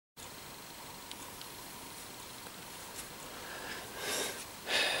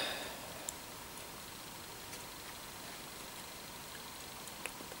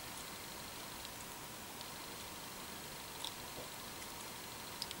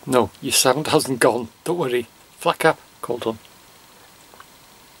No, your sound hasn't gone. Don't worry. Flat cap, cold one.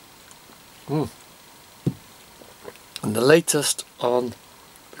 And the latest on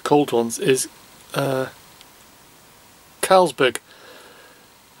the cold ones is Carlsberg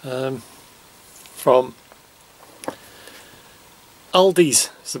from Aldi's.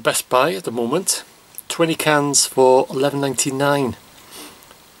 It's the best buy at the moment. 20 cans for £11.99.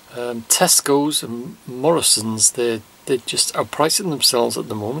 Tesco's and Morrison's, they're just outpricing themselves at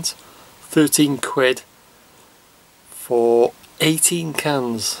the moment. 13 quid for 18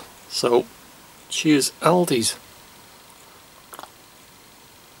 cans. So cheers Aldi's.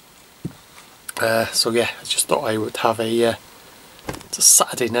 So yeah, I just thought I would have it's a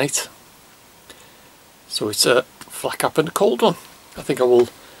Saturday night, so it's a flat cap and a cold one. I think I will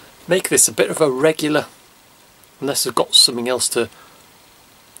make this a bit of a regular, unless I've got something else to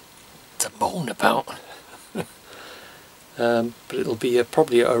moan about. But it'll be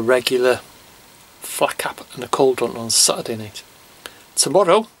probably a regular flat cap and a cold one on Saturday night.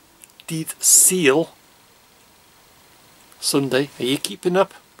 Tomorrow, Dydd Sul. Sunday. Are you keeping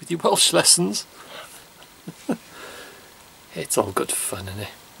up with your Welsh lessons? It's all good fun, isn't it?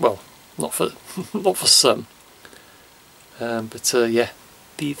 Well, not for not for some. But yeah,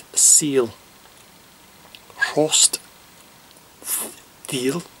 Dydd Sul. Roast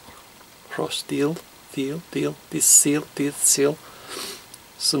deal. Roast deal. Deal. Dydd Sul.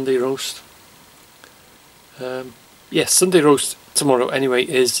 Sunday roast. Yeah, Sunday roast tomorrow anyway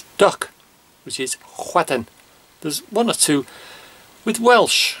is duck, which is chwaden. There's one or two with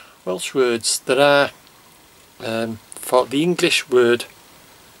Welsh words that are for the English word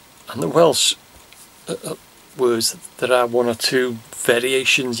and the Welsh words. There are one or two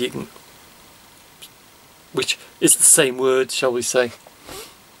variations you can, which is the same word, shall we say?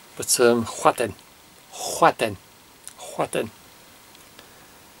 But chwaden.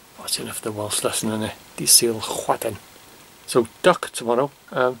 That's enough of the Welsh lesson, isn't it? Dydd Sul chwaden. So duck tomorrow.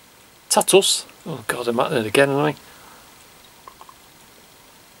 Tatws. Oh god, I'm at it again, aren't I?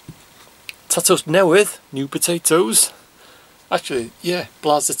 Tatws newydd, new potatoes. Actually, yeah,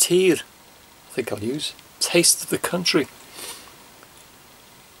 Blaza Tir, I think I'll use. Taste of the country.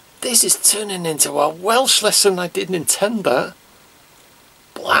 This is turning into a Welsh lesson. I didn't intend that.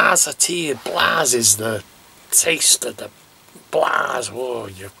 Blaza Tir. Blas is the taste of the blas. Oh,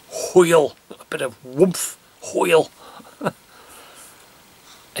 you hwyl. A bit of woomph. Hwyl.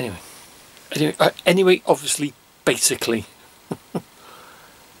 Anyway, obviously, basically.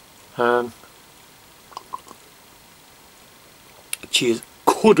 Cheers.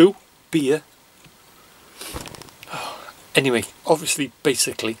 Kudu beer. Anyway, obviously,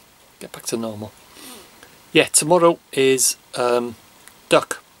 basically, get back to normal. Yeah, tomorrow is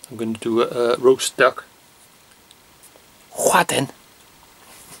duck. I'm going to do a roast duck. Chwaden.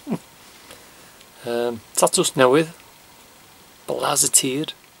 Tatws newydd. Blaza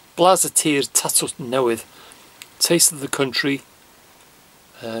Tir. Blaza Tir Tatws newydd. Taste of the country.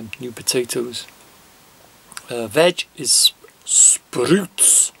 New potatoes. Veg is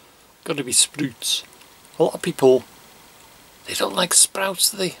sprouts. Got to be sprouts. A lot of people, they don't like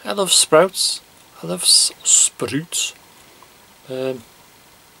sprouts, do they? I love sprouts. I love sprouts. And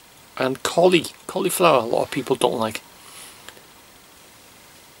cauliflower, a lot of people don't like.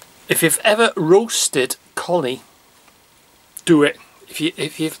 If you've ever roasted cauli, do it.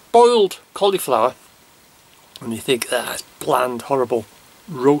 If you've boiled cauliflower and you think that's bland, horrible,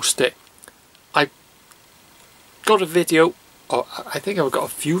 roast it. I've got a video, or I think I've got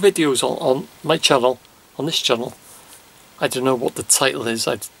a few videos on my channel, on this channel. I don't know what the title is,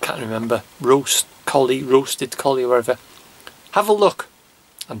 I can't remember. Roast cauli, roasted cauli, whatever. Have a look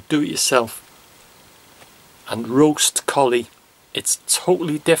and do it yourself. And roast cauli, it's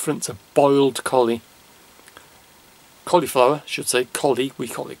totally different to boiled cauli. Cauliflower, I should say, cauli, we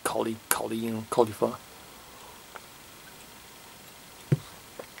call it cauli, you know, cauliflower.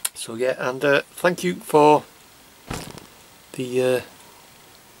 So yeah, and thank you for the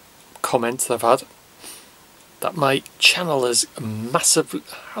comments I've had that my channel has massively,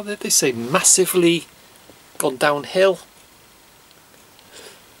 how did they say, massively gone downhill.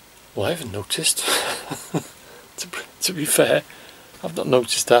 Well, I haven't noticed. to be fair, I've not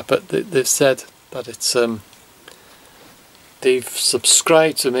noticed that, but they've said that it's they've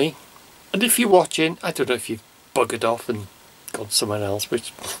subscribed to me, and if you're watching, I don't know if you've buggered off and gone somewhere else,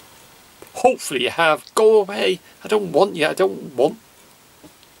 which hopefully you have. Go away. I don't want you. I don't want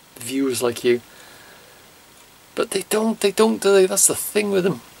viewers like you. But they don't, do they? That's the thing with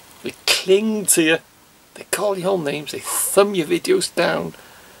them. They cling to you. They call you all names. They thumb your videos down.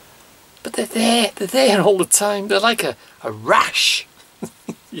 But they're there all the time. They're like a rash.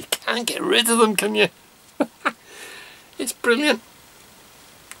 can't get rid of them, can you? It's brilliant.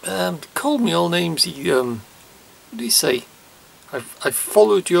 Called me all names. What do you say? I've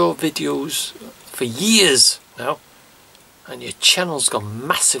followed your videos for years now, and your channel's gone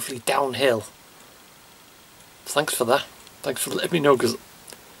massively downhill. Thanks for that. Thanks for letting me know, because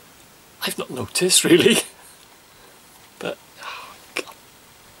I've not noticed really. But oh God.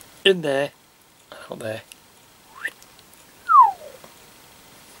 In there, out there.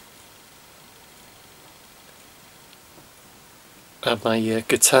 And my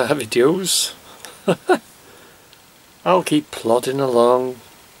guitar videos. I'll keep plodding along.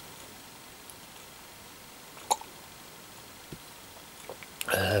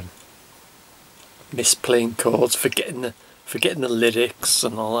 Misplaying chords, forgetting the lyrics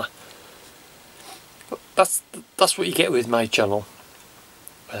and all that. But that's what you get with my channel.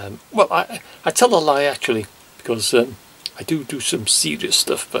 Well, I tell a lie actually, because I do some serious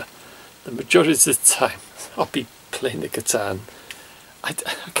stuff, but the majority of the time I'll be playing the guitar and I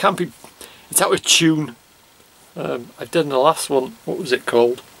can't be, it's out of tune. I've done the last one, what was it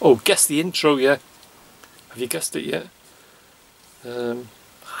called? Oh, guess the intro, yeah. Have you guessed it yet?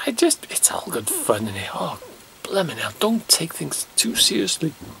 It's all good fun in it. Oh, blimey now, don't take things too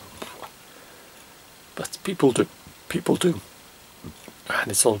seriously. But people do,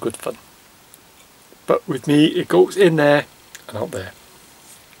 and it's all good fun. But with me, it goes in there and out there.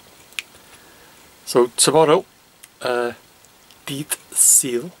 So tomorrow, Dydd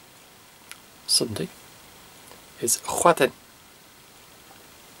Sul, Sunday, is Chwadden.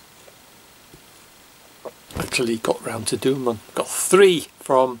 Actually got round to doing one. Got 3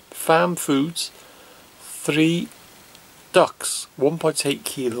 from Farm Foods, 3 ducks, 1.8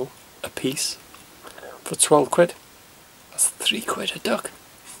 kilo a piece for 12 quid. That's 3 quid a duck.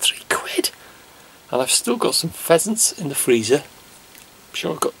 3 quid. And I've still got some pheasants in the freezer. I'm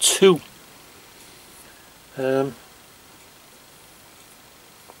sure I've got 2.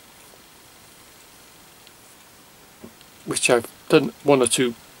 Which I've done 1 or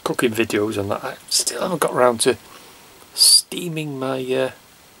 2 cooking videos on that. I still haven't got around to steaming my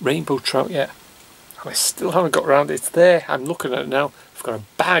rainbow trout yet. I still haven't got around. It's there. I'm looking at it now. I've got a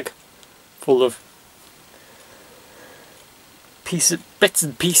bag full of bits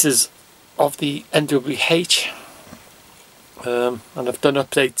and pieces of the NWH, and I've done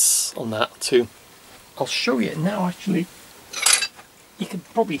updates on that too. I'll show you it now. Actually, you can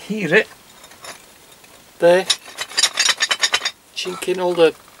probably hear it there, chinking. All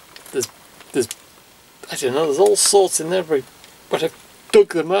there's I don't know, there's all sorts in there, but I've dug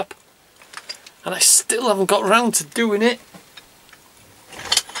them up and I still haven't got around to doing it.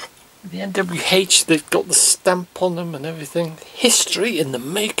 The NWH, they've got the stamp on them and everything. History in the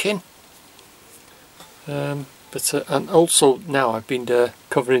making. And also now I've been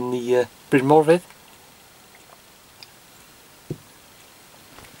covering the Bryn Mawrfyd.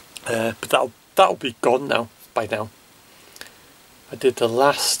 But that'll be gone now by now. I did the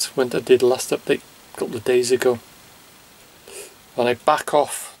last update a couple of days ago, and I back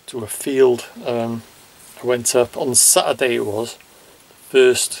off to a field. I went up on Saturday. It was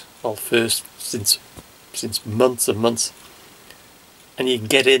first since months and months, and you can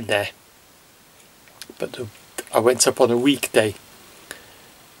get in there. But I went up on a weekday,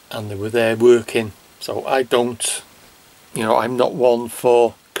 and they were there working. So I don't, I'm not one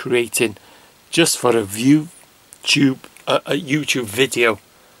for creating just for a YouTube video.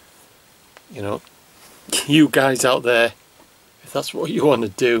 You guys out there, if that's what you want to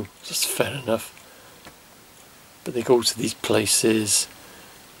do, just fair enough. But they go to these places,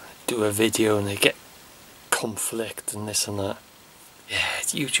 do a video, and they get conflict and this and that. Yeah,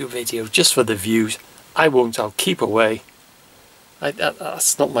 it's a YouTube video just for the views. I won't. I'll keep away.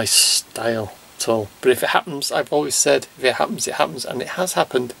 That's not my style at all. But if it happens, I've always said, if it happens, it happens, and it has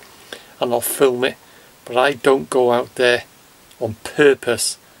happened, and I'll film it. But I don't go out there on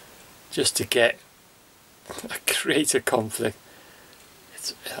purpose just to create a conflict.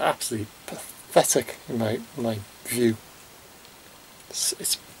 It's absolutely pathetic in my view. It's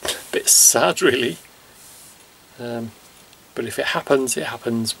a bit sad, really. But if it happens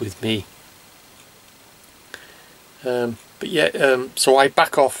with me. But yeah, so I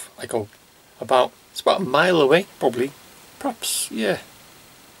back off. I go it's about a mile away, probably, perhaps, yeah,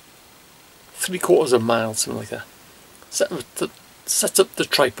 3/4 mile, something like that. Set up the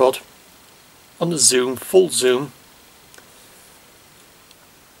tripod on the zoom, full zoom,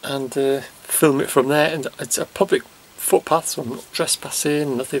 and film it from there. And it's a public footpath, so I'm not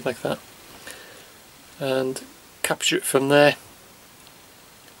trespassing, nothing like that. And capture it from there.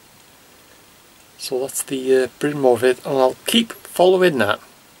 So that's the Bryn Mawrfyd, and I'll keep following that.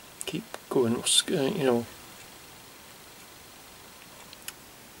 going, you know.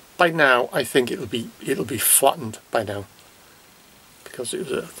 By now, I think it'll be flattened by now, because it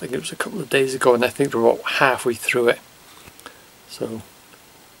was I think it was a couple of days ago, and I think we're about halfway through it. So,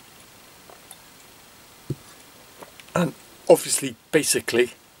 and obviously,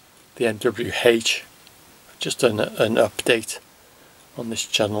 basically, the NWH I've just done an update on this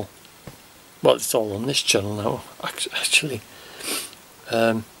channel. Well, it's all on this channel now, actually.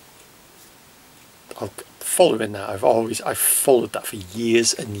 Following that, I've followed that for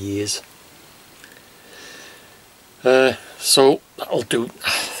years and years. So that'll do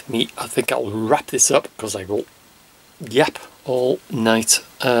me. I think I'll wrap this up, because I will yap all night.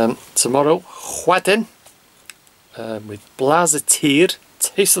 Tomorrow, chwadin with Blazetir,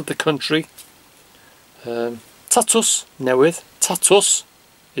 Taste of the Country. Tatws newydd. Tatws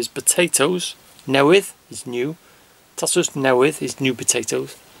is potatoes. Newydd is new. Tatws newydd is new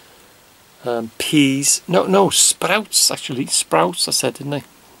potatoes. Peas, no, sprouts, actually, sprouts, I said, didn't I?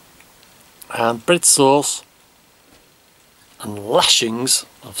 And bread sauce, and lashings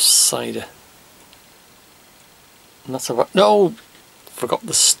of cider. And that's about, no, forgot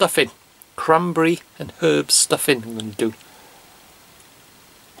the stuffing, cranberry and herb stuffing I'm going to do.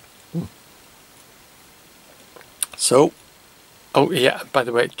 So, oh yeah, by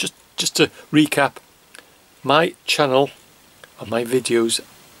the way, just to recap, my channel and my videos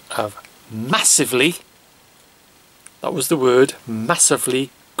have massively, that was the word, massively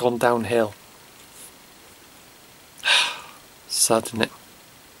gone downhill. Sad, isn't it?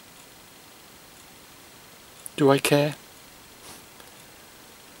 Do I care?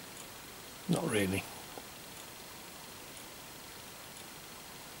 Not really.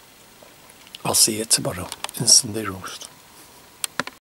 I'll see you tomorrow in Sunday Roast.